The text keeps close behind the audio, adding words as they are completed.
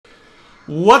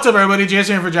What's up, everybody?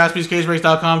 Jason here for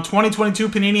JaspysCaseBreaks.com. 2022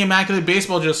 Panini Immaculate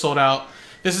Baseball just sold out.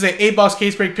 This is a 8-box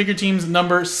case break. Pick your teams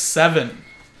number 7.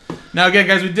 Now, again,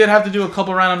 guys, we did have to do a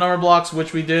couple random number blocks,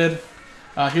 which we did.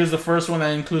 Here's the first one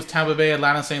that includes Tampa Bay,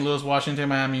 Atlanta, St. Louis, Washington,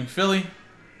 Miami, and Philly.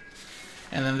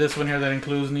 And then this one here that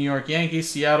includes New York Yankees,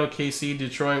 Seattle, KC,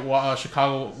 Detroit,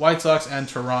 Chicago White Sox, and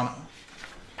Toronto.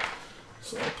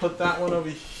 So I'll put that one over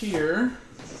here.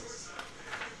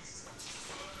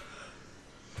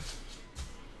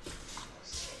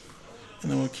 And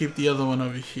then we'll keep the other one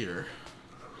over here.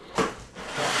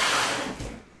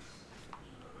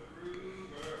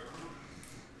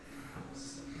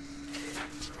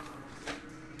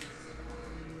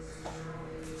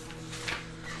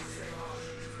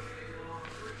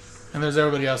 And there's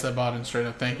everybody else that bought in straight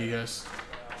up. Thank you, guys.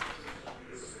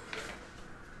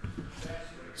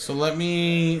 So let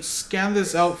me scan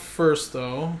this out first,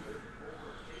 though.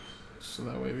 So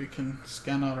that way we can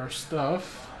scan out our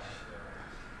stuff.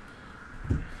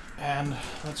 And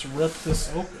let's rip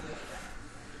this open.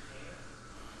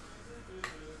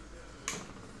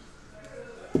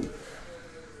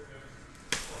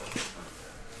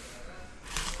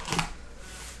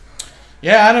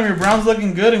 Yeah, Adam, your Browns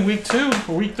looking good in week 2,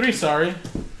 or week 3, sorry.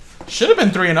 Should have been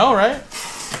 3-0, right?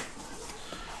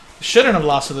 Shouldn't have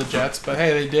lost to the Jets, but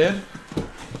hey, they did.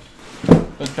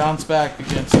 But bounced back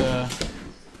against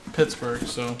Pittsburgh,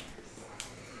 so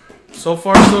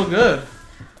far so good.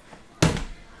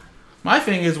 My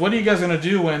thing is, what are you guys going to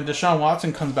do when Deshaun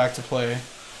Watson comes back to play?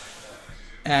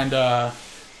 And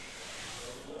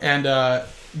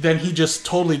then he just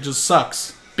totally just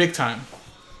sucks. Big time.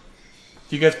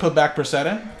 Do you guys put back Brissett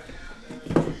in?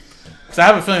 Because I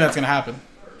have a feeling that's going to happen.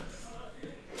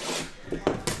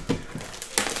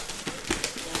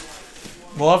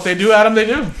 Well, if they do, Adam, they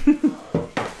do.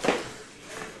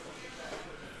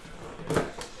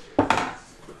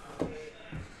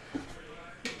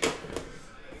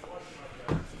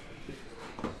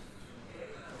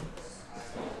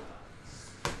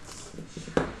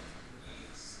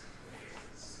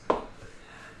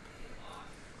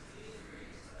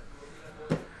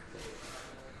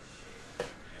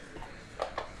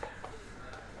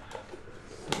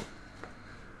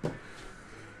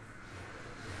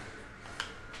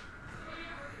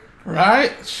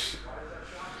 Right?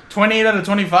 28 out of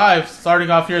 25. Starting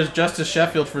off here is Justice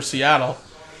Sheffield for Seattle.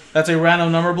 That's a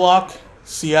random number block.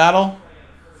 Seattle.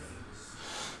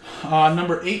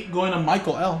 Number 8 going to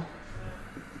Michael L.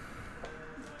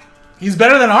 He's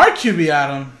better than our QB,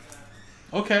 Adam.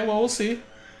 Okay, well, we'll see.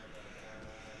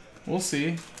 We'll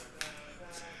see.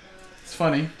 It's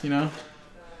funny, you know.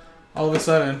 All of a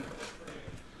sudden,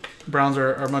 Browns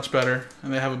are much better,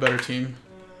 and they have a better team.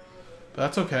 But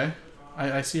that's okay.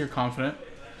 I see you're confident.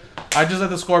 I just let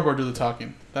the scoreboard do the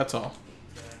talking. That's all.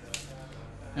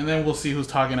 And then we'll see who's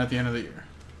talking at the end of the year.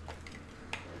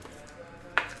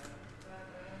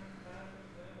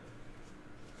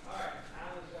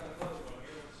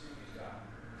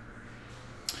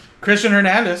 Christian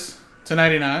Hernandez to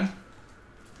 99.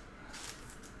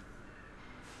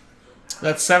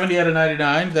 That's 70 out of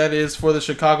 99. That is for the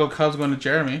Chicago Cubs going to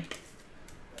Jeremy.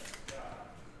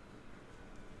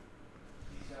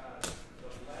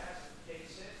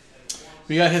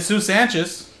 We got Jesus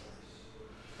Sanchez,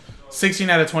 16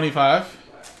 out of 25.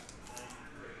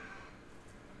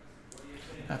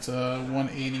 That's a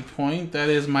 180 point. That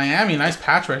is Miami. Nice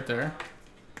patch right there.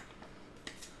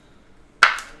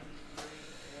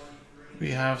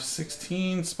 We have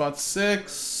 16, spot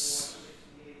 6.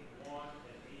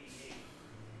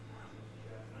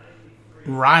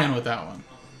 Ryan with that one.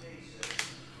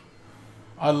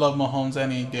 I love Mahomes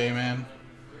any day, man.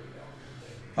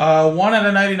 1 out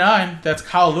of 99. That's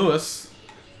Kyle Lewis.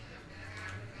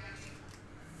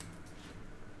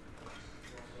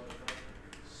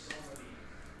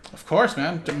 Of course,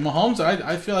 man. Mahomes,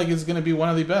 I feel like he's going to be one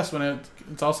of the best when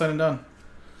it's all said and done.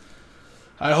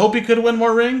 I hope he could win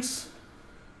more rings.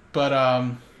 But,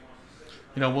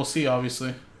 you know, we'll see,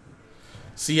 obviously.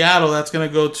 Seattle, that's going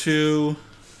to go to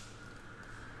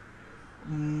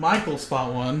Michael,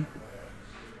 spot 1.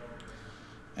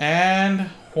 And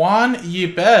Juan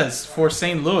Yepez for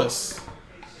St. Louis.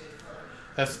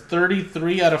 That's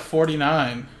 33 out of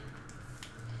 49.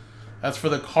 That's for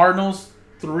the Cardinals.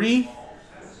 3.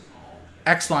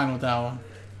 X-line with that one.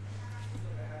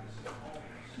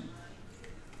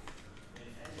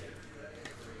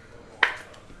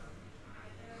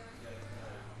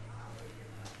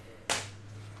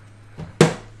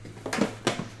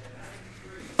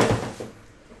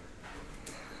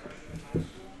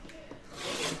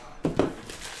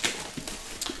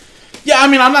 Yeah, I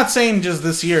mean, I'm not saying just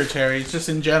this year, Terry. It's just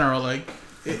in general. Like,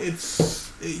 it's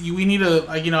we need to,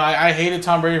 like, you know, I hated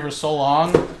Tom Brady for so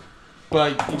long,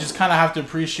 but you just kind of have to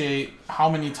appreciate how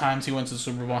many times he went to the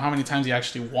Super Bowl, how many times he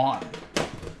actually won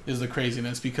is the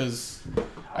craziness, because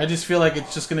I just feel like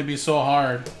it's just going to be so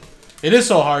hard. It is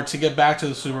so hard to get back to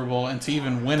the Super Bowl and to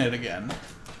even win it again,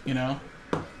 you know?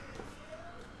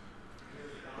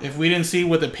 If we didn't see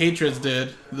what the Patriots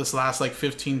did this last, like,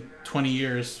 15, 20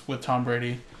 years with Tom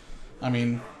Brady, I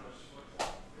mean,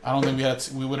 I don't think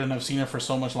we wouldn't have seen it for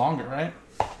so much longer, right?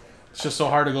 It's just so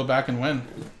hard to go back and win.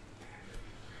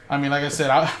 I mean, like I said,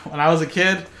 when I was a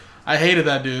kid, I hated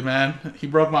that dude, man. He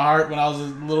broke my heart when I was a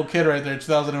little kid right there,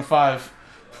 2005.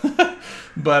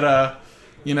 But,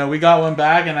 you know, we got one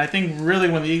back, and I think really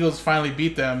when the Eagles finally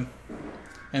beat them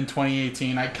in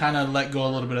 2018, I kind of let go a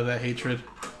little bit of that hatred.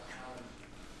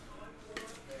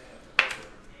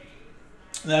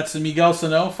 That's Miguel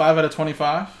Sano, 5 out of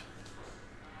 25.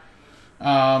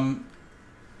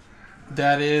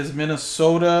 That is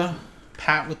Minnesota.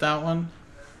 Pat with that one.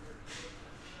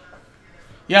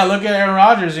 Yeah, look at Aaron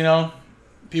Rodgers, you know.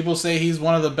 People say he's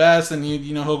one of the best, and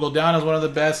you know he'll go down as one of the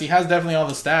best. He has definitely all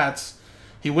the stats.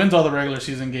 He wins all the regular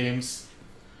season games.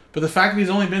 But the fact that he's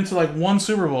only been to like one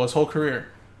Super Bowl his whole career.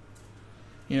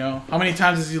 You know, how many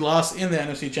times has he lost in the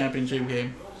NFC Championship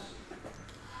game?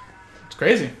 It's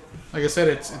crazy. Like I said,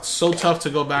 it's so tough to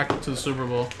go back to the Super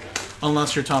Bowl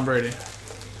unless you're Tom Brady.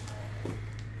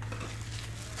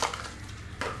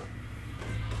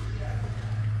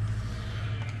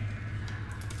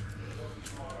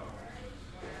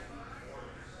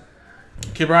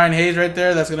 Okay, Brian Hayes right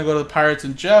there. That's going to go to the Pirates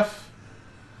and Jeff.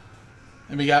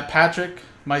 And we got Patrick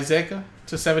Maizeka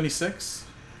to 76.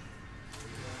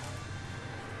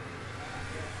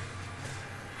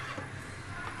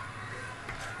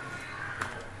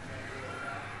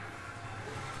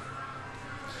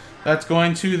 That's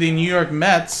going to the New York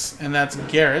Mets, and that's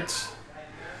Garrett.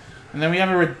 And then we have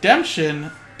a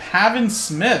redemption, Pavin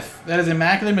Smith. That is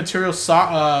Immaculate Material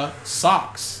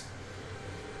socks.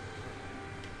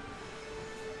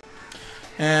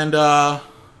 And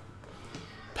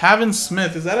Pavin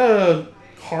Smith, is that a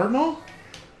Cardinal?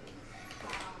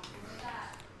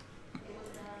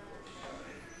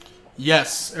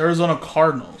 Yes, Arizona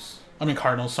Cardinals. I mean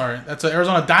Cardinals, sorry. That's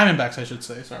Arizona Diamondbacks, I should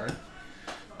say, sorry.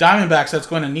 Diamondbacks, that's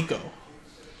going to Nico.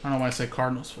 I don't know why I said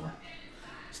Cardinals for. I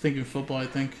was thinking football, I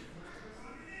think.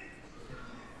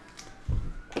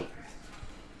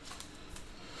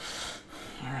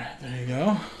 Alright, there you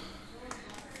go.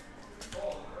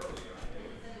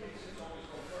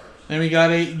 Then we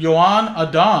got a Yohan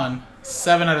Adon,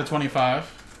 7 out of 25.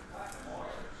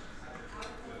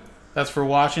 That's for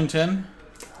Washington.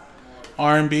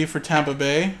 R&B for Tampa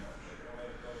Bay.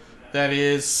 That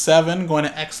is 7 going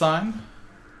to X-Line.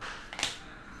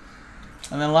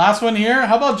 And then last one here,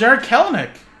 how about Jared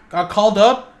Kelenic? Got called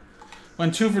up.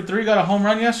 Went 2 for 3, got a home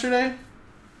run yesterday.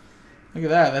 Look at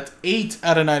that. That's 8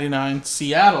 out of 99.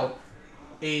 Seattle,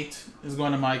 8 is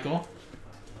going to Michael.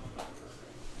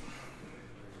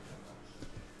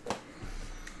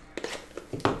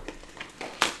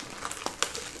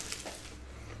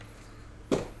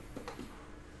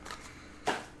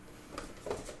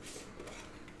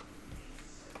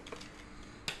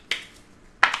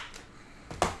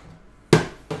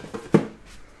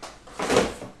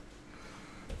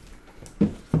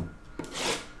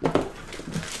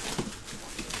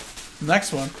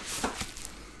 Next one.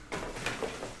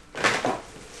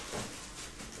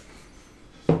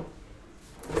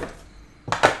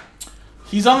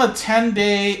 He's on the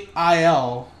 10-day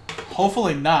IL.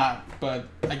 Hopefully not, but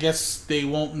I guess they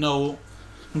won't know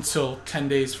until 10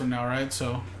 days from now, right?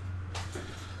 So,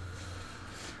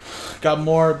 got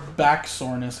more back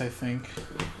soreness, I think.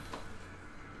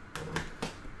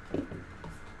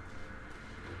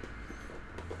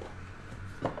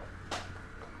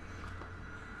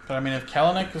 But I mean, if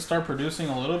Kelenic could start producing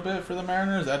a little bit for the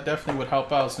Mariners, that definitely would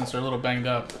help out since they're a little banged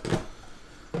up.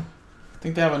 I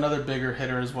think they have another bigger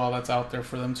hitter as well that's out there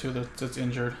for them too that's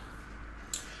injured.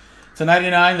 To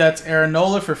 99, that's Aaron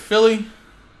Nola for Philly.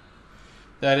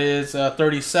 That is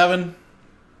 37.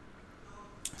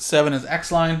 7 is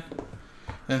X-Line.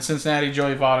 Then Cincinnati,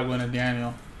 Joey Votto going to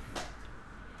Daniel.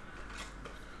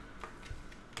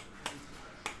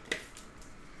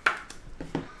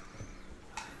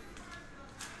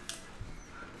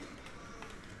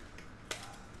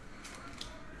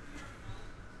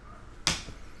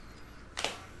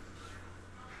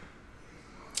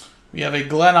 We have a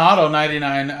Glenn Otto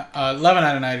 99, 11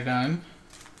 out of 99.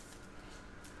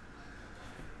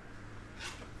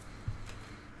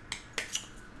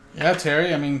 Yeah,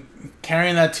 Terry. I mean,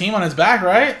 carrying that team on his back,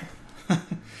 right?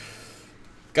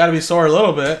 Got to be sore a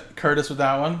little bit. Curtis with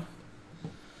that one.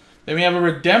 Then we have a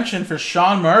redemption for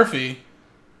Sean Murphy.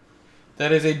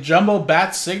 That is a jumbo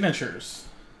bat signatures.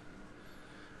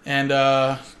 And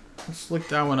let's look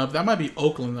that one up. That might be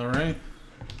Oakland though, right?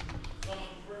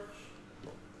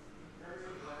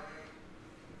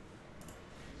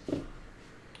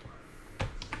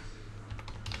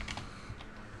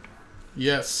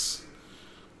 Yes.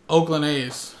 Oakland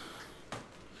A's.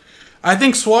 I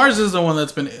think Suarez is the one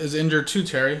is injured too,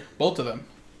 Terry. Both of them.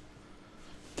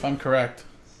 If I'm correct.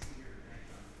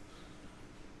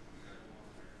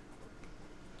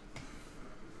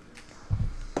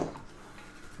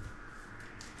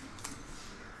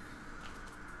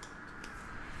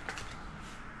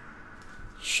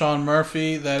 Sean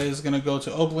Murphy, that is going to go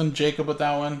to Oakland. Jacob with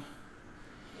that one.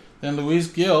 Then Luis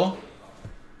Gil.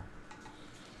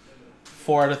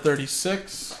 4 out of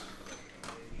 36.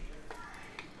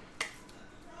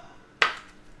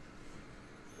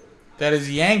 That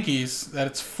is Yankees.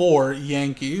 That's 4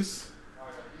 Yankees.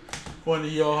 Going to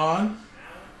Johan.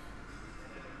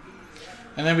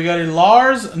 And then we got a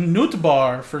Lars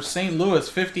Nootbaar for St. Louis.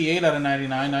 58 out of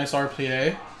 99. Nice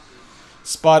RPA.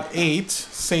 Spot 8.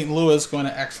 St. Louis going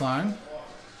to X-Line.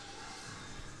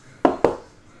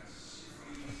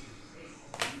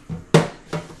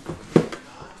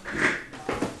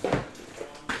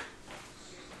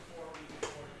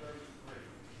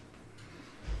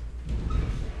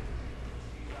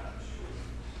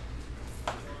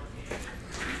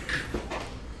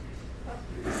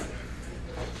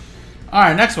 All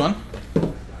right, next one.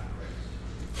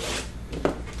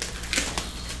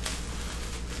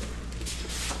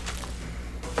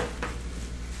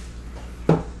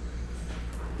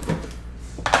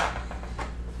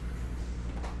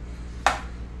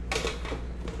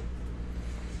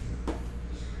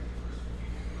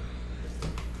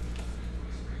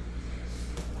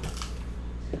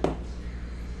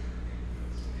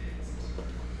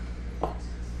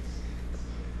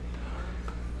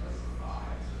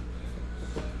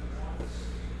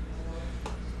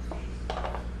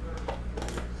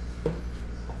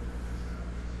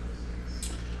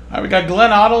 All right, we got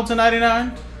Glenn Otto to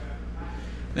 99.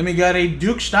 Then we got a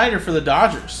Duke Schneider for the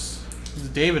Dodgers. This is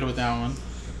David with that one.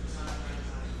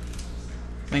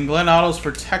 Then Glenn Otto's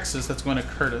for Texas. That's going to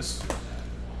Curtis.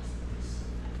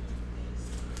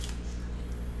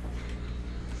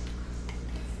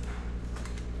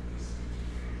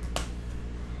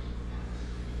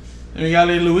 Then we got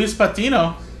a Luis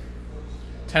Patino.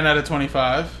 10 out of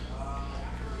 25.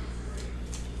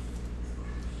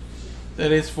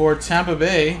 That is for Tampa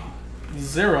Bay,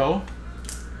 0,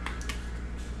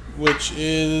 which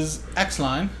is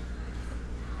X-Line.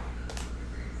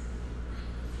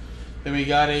 Then we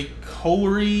got a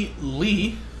Corey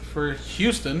Lee for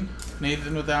Houston.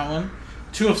 Nathan with that one.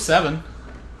 2 of 7. All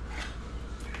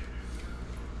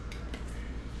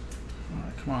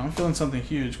right, come on, I'm feeling something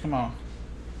huge. Come on.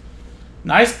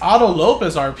 Nice Otto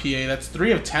Lopez RPA. That's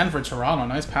 3 of 10 for Toronto.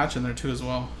 Nice patch in there too as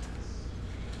well.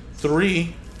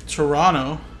 3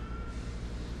 Toronto.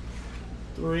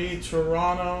 3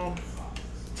 Toronto.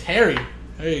 Terry.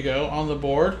 There you go. On the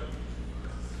board.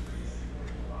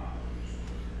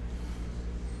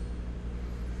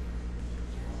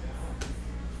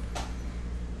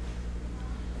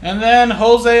 And then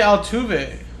Jose Altuve.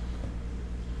 It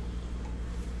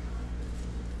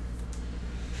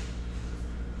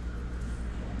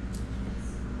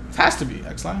has to be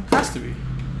X-Line. Has to be.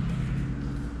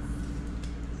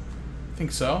 I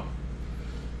think so.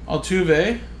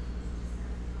 Altuve.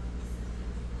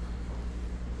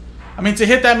 I mean, to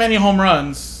hit that many home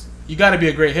runs, you got to be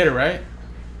a great hitter, right?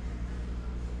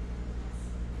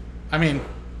 I mean,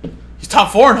 he's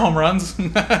top 4 in home runs.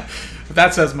 If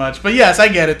that says much. But yes, I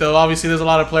get it, though. Obviously, there's a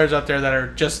lot of players out there that are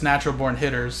just natural-born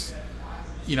hitters,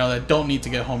 you know, that don't need to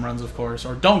get home runs, of course,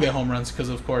 or don't get home runs because,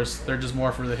 of course, they're just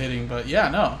more for the hitting. But, yeah,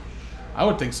 no. I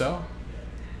would think so.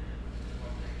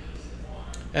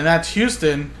 And that's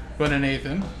Houston going to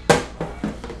Nathan.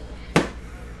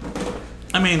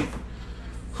 I mean,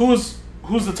 who's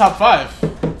the top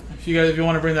 5? If you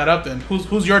want to bring that up, then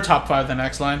who's your top 5 then?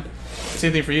 X-Line.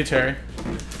 Same thing for you, Terry.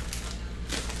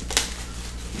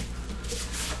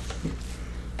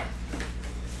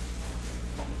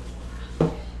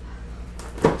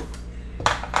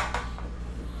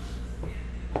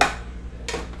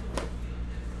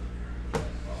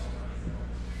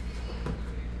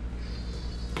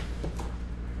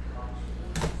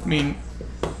 I mean,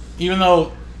 even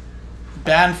though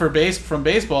banned from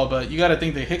baseball, but you got to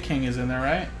think the Hit King is in there,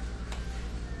 right?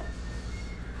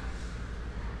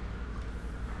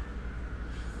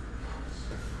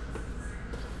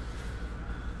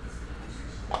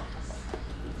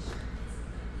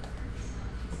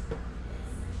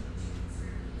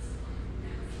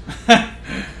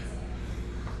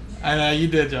 I know, you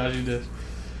did, Josh, you did.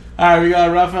 Alright, we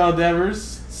got Rafael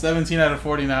Devers, 17 out of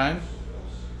 49.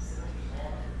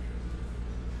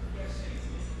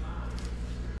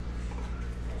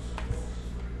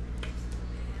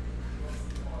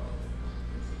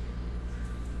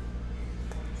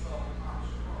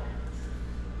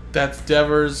 That's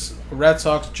Devers, Red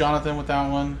Sox, Jonathan with that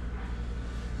one.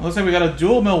 It looks like we got a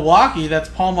dual Milwaukee. That's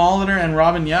Paul Molitor and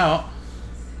Robin Yount.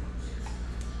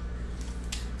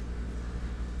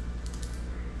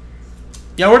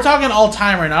 Yeah, we're talking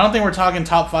all-time right now. I don't think we're talking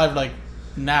top 5 like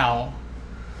now.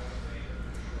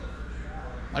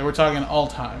 Like we're talking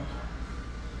all-time.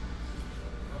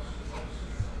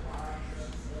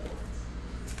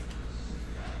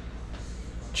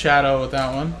 Chato with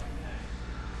that one.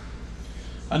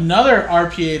 Another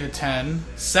RPA to 10.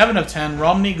 7 of 10.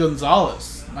 Romney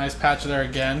Gonzalez. Nice patch there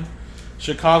again.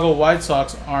 Chicago White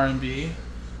Sox R&B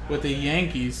with the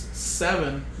Yankees.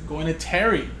 7 going to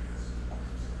Terry.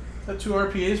 Is that 2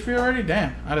 RPAs for you already?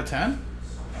 Damn. Out of 10?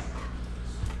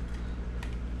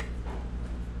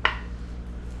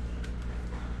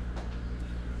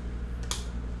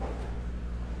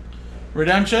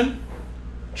 Redemption.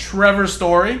 Trevor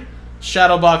Story.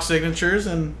 Shadow box signatures.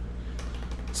 And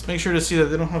let's make sure to see that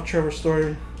they don't have Trevor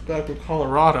Story back with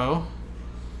Colorado.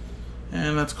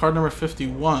 And that's card number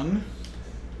 51.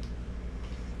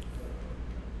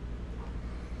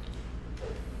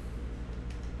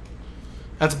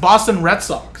 That's Boston Red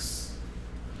Sox.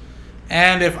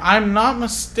 And if I'm not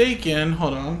mistaken,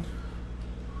 hold on.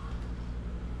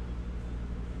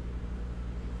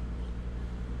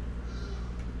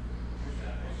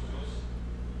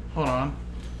 Hold on.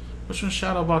 Which one's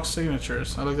Shadow Box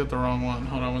Signatures? I looked at the wrong one.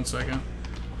 Hold on one second.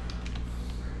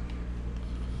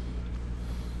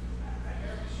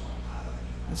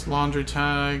 It's laundry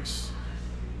tags.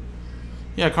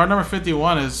 Yeah, card number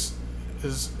 51 is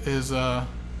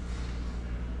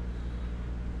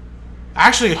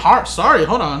actually hard. Sorry,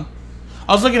 hold on.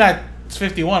 I was looking at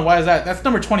 51. Why is that? That's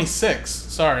number 26.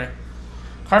 Sorry.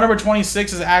 Card number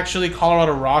 26 is actually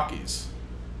Colorado Rockies.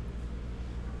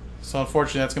 So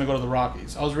unfortunately, that's going to go to the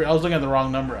Rockies. I was looking at the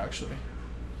wrong number actually.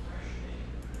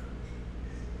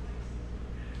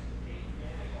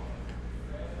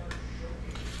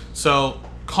 So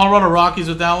Colorado Rockies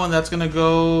with that one. That's going to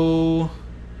go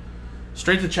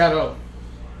straight to Chato.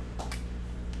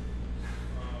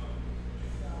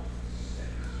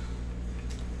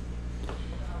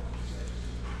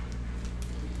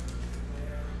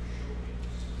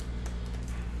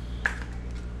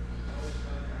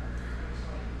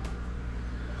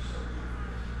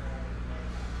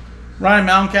 Ryan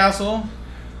Mountcastle.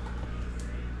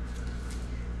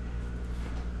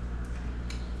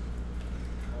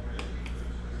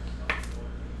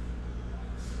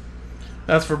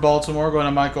 That's for Baltimore, going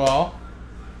to Michael All.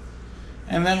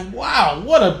 And then, wow,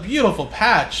 what a beautiful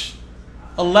patch.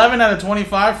 11 out of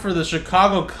 25 for the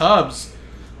Chicago Cubs.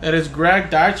 That is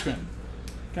Greg Deichmann.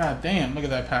 God damn, look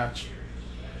at that patch.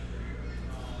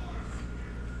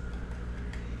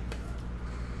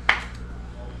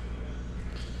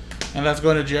 And that's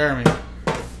going to Jeremy.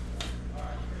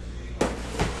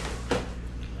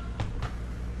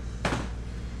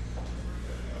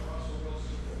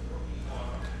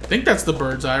 I think that's the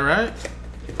bird's eye, right?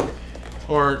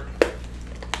 Or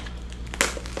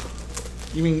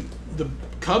you mean the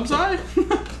Cub's eye?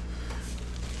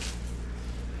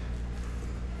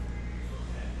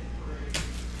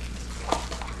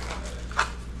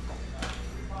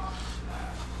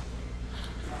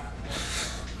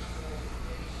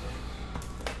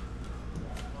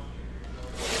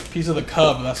 Piece of the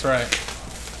Cub, that's right.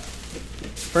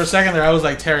 For a second there, I was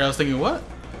like Terry. I was thinking, what?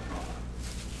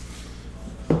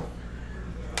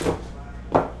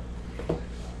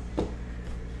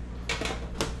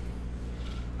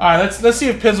 All right, let's see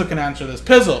if Pizzle can answer this.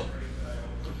 Pizzle,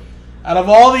 out of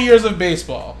all the years of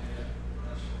baseball,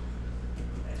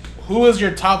 who is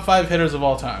your top 5 hitters of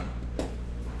all time?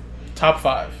 Top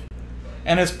 5.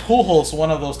 And is Pujols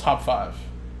one of those top 5?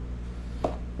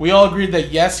 We all agreed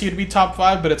that yes, he'd be top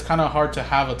 5, but it's kind of hard to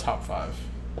have a top 5.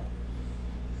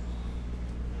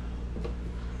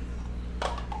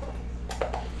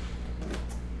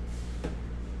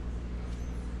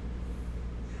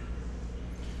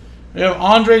 We have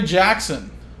Andre Jackson,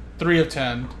 3 of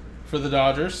 10 for the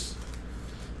Dodgers.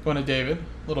 Going to David,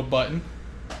 little button.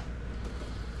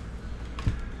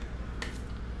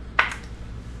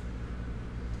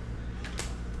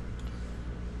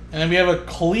 And then we have a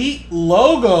Cleat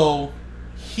logo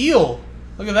heel.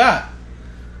 Look at that.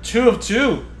 2 of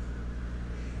 2.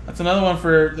 That's another one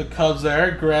for the Cubs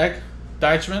there. Greg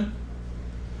Deichmann.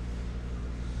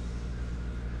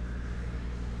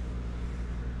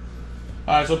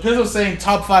 Alright, so Pizzo's saying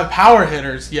top 5 power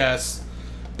hitters, yes.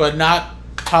 But not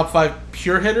top 5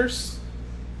 pure hitters?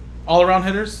 All-around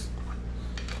hitters?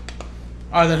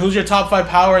 Alright, then who's your top 5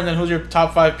 power and then who's your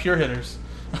top 5 pure hitters?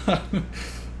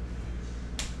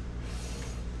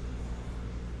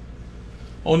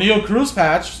 O'Neal Cruz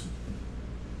patch.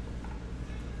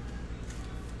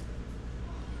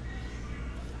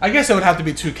 I guess it would have to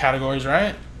be 2 categories,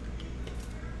 right?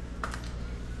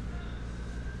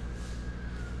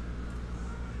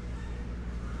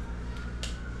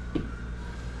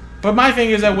 But my thing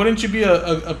is that wouldn't you be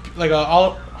like a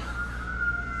all?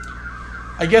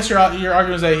 I guess your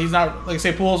argument is that he's not, like,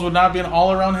 say Pujols would not be an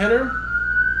all-around hitter. Is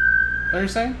that what you're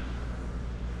saying?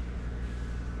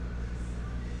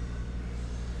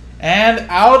 And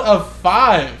out of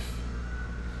 5,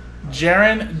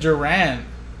 Jarren Duran.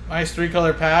 Nice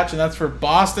 3-color patch, and that's for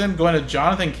Boston, going to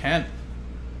Jonathan Kent.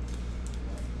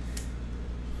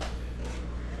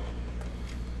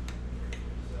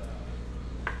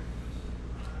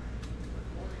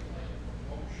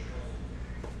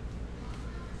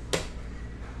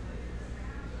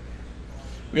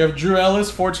 We have Drew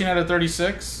Ellis, 14 out of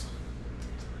 36.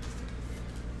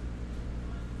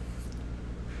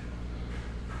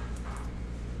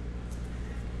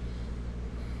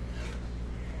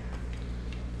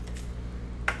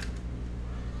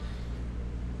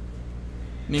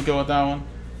 Nico with that one.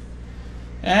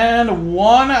 And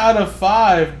 1 out of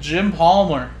 5, Jim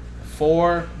Palmer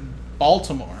for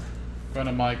Baltimore. Going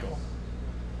to Michael.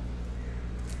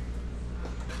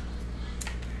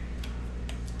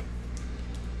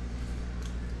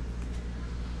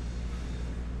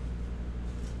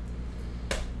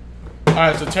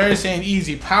 Alright, so Terry's saying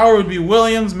easy. Power would be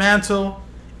Williams, Mantle,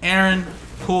 Aaron,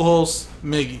 Pujols,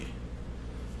 Miggy.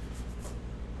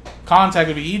 Contact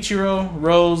would be Ichiro,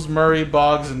 Rose, Murray,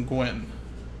 Boggs, and Gwynn.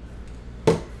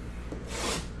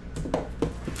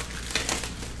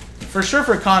 For sure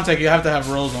for contact, you have to have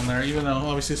Rose on there, even though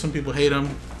obviously some people hate him.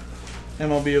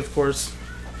 MLB, of course,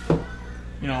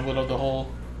 you know, with the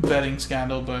whole betting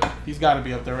scandal, but he's got to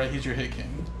be up there, right? He's your hit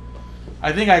king.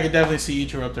 I think I could definitely see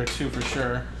Ichiro up there too, for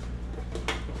sure.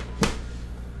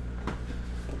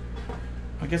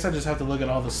 I guess I just have to look at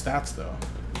all the stats, though.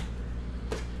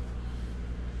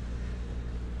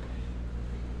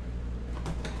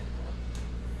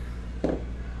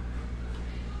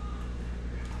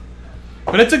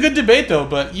 But it's a good debate, though.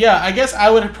 But, yeah, I guess I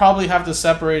would probably have to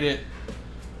separate it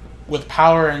with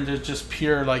power and just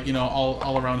pure, like, you know,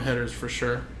 all-around hitters for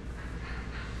sure.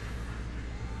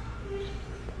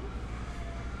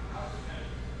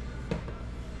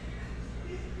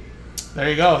 There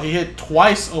you go. He hit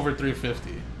twice over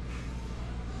 350. And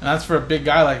that's for a big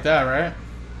guy like that, right?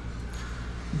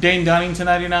 Dane Dunning to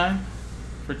 99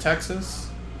 for Texas.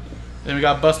 Then we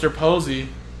got Buster Posey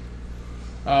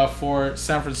for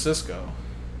San Francisco.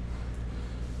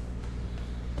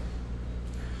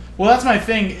 Well, that's my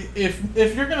thing.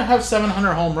 If you're gonna have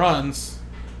 700 home runs,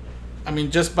 I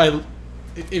mean, just by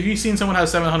if you've seen someone have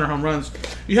 700 home runs,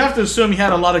 you have to assume he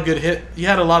had a lot of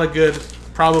good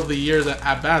probably years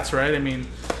at bats, right? I mean,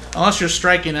 unless you're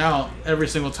striking out every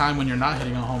single time when you're not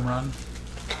hitting a home run,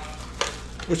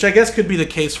 which I guess could be the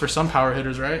case for some power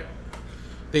hitters, right?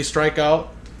 They strike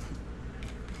out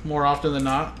more often than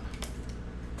not.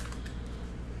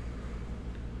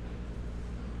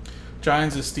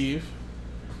 Giants is Steve.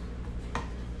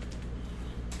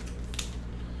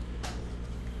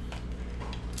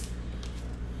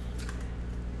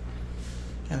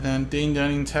 And then Dane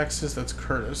Dunning, Texas, that's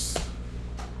Curtis.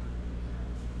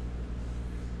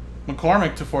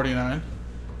 McCormick to 49.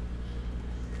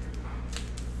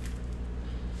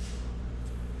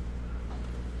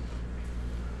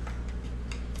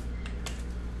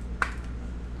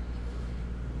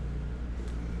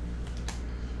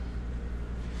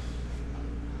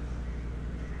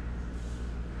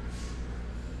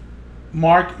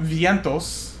 Mark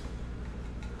Vientos.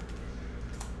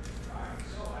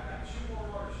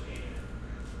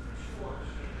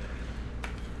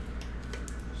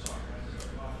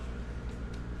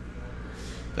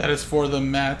 That is for the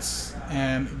Mets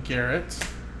and Garrett.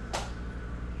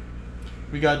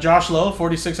 We got Josh Lowe,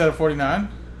 46 out of 49.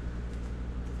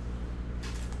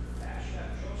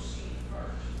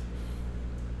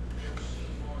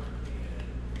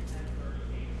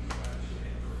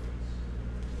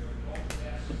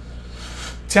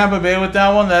 Tampa Bay with that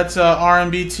one. That's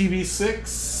R&B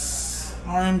TB6.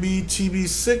 R&B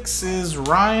TB6 is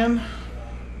Ryan.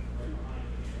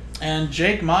 And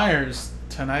Jake Myers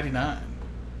to 99.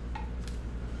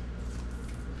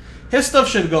 His stuff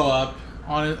should go up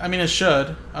on it. I mean, it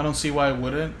should. I don't see why it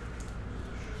wouldn't.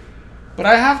 But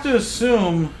I have to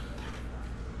assume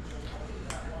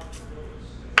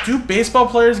Do baseball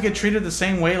players get treated the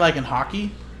same way like in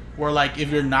hockey? Where like if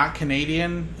you're not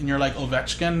Canadian and you're like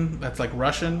Ovechkin, that's like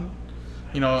Russian,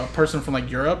 you know, a person from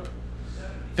like Europe,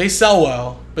 they sell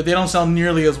well, but they don't sell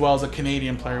nearly as well as a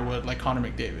Canadian player would, like Connor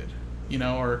McDavid, you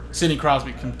know, or Sidney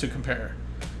Crosby to compare.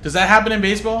 Does that happen in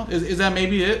baseball? Is that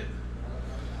maybe it?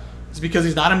 It's because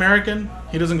he's not American?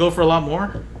 He doesn't go for a lot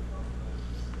more?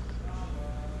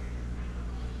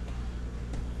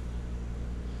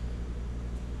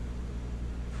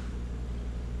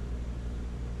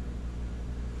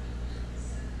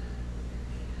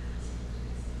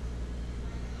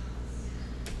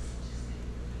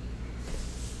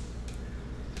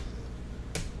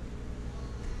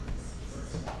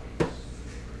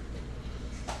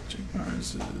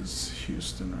 Ours is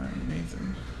Houston, Ryan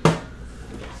Nathan.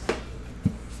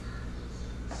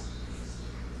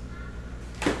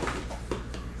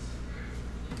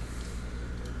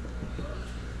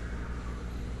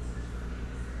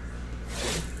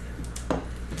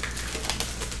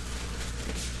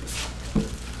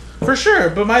 For sure,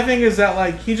 but my thing is that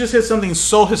like he just hit something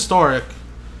so historic.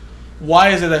 Why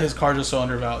is it that his card is so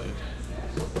undervalued?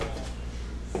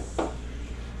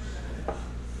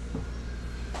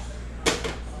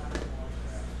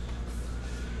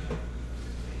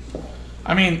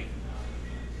 I mean,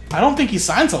 I don't think he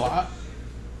signs a lot.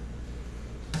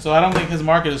 So I don't think his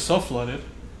market is so flooded.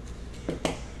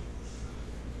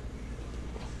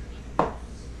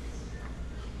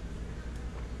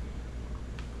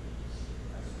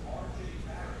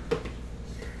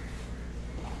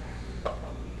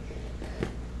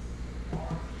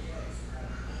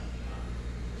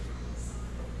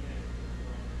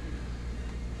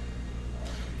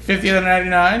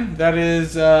 $50/99. That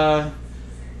is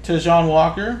to John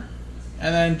Walker,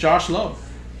 and then Josh Lowe.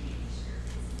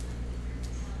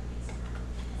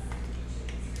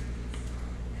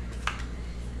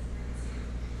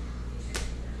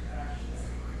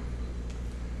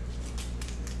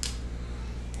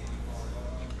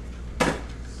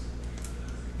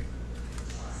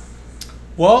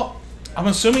 Well, I'm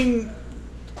assuming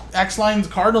X-Line's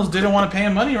Cardinals didn't want to pay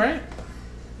him money, right?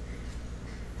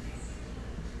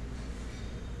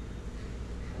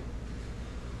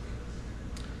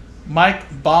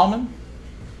 Mike Bauman,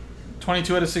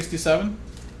 22/67.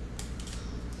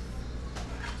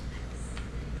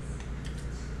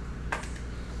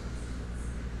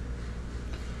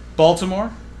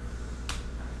 Baltimore.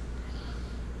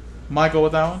 Michael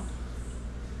with that one.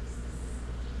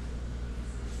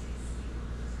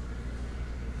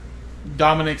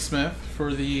 Dominic Smith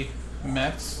for the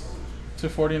Mets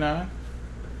 /49.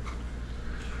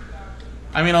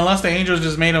 I mean, unless the Angels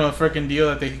just made him a freaking deal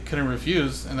that they couldn't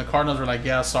refuse, and the Cardinals were like,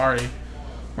 yeah, sorry,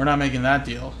 we're not making that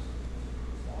deal.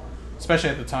 Especially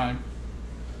at the time.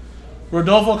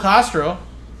 Rodolfo Castro.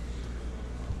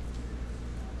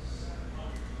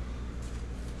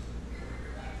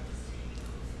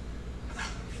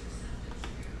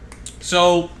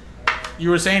 So, you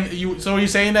were saying, so are you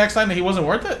saying next time that he wasn't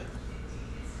worth it?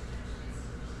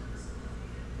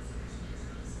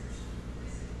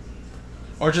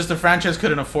 Or just the franchise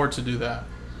couldn't afford to do that.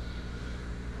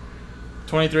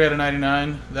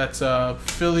 23/99. That's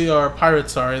Philly or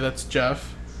Pirates, sorry. That's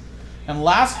Jeff. And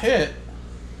last hit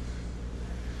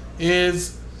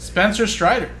is Spencer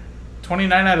Strider.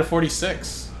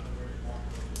 29/46.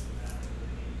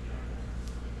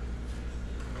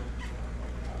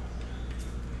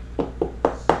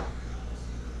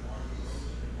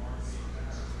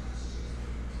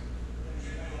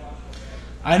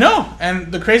 I know,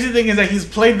 and the crazy thing is that he's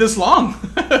played this long.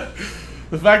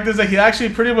 The fact is that he actually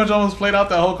pretty much almost played out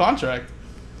that whole contract.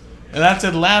 And that's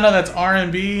Atlanta, that's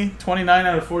R&B,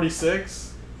 29/46.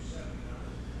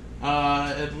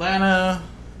 Atlanta,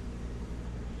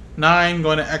 9,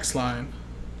 going to X-Line.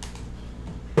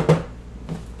 And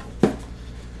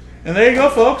there you go,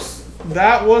 folks.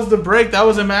 That was the break. That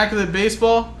was Immaculate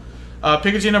Baseball.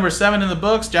 Pikachu number 7 in the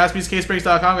books.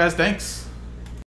 JaspysCaseBreaks.com, guys. Thanks.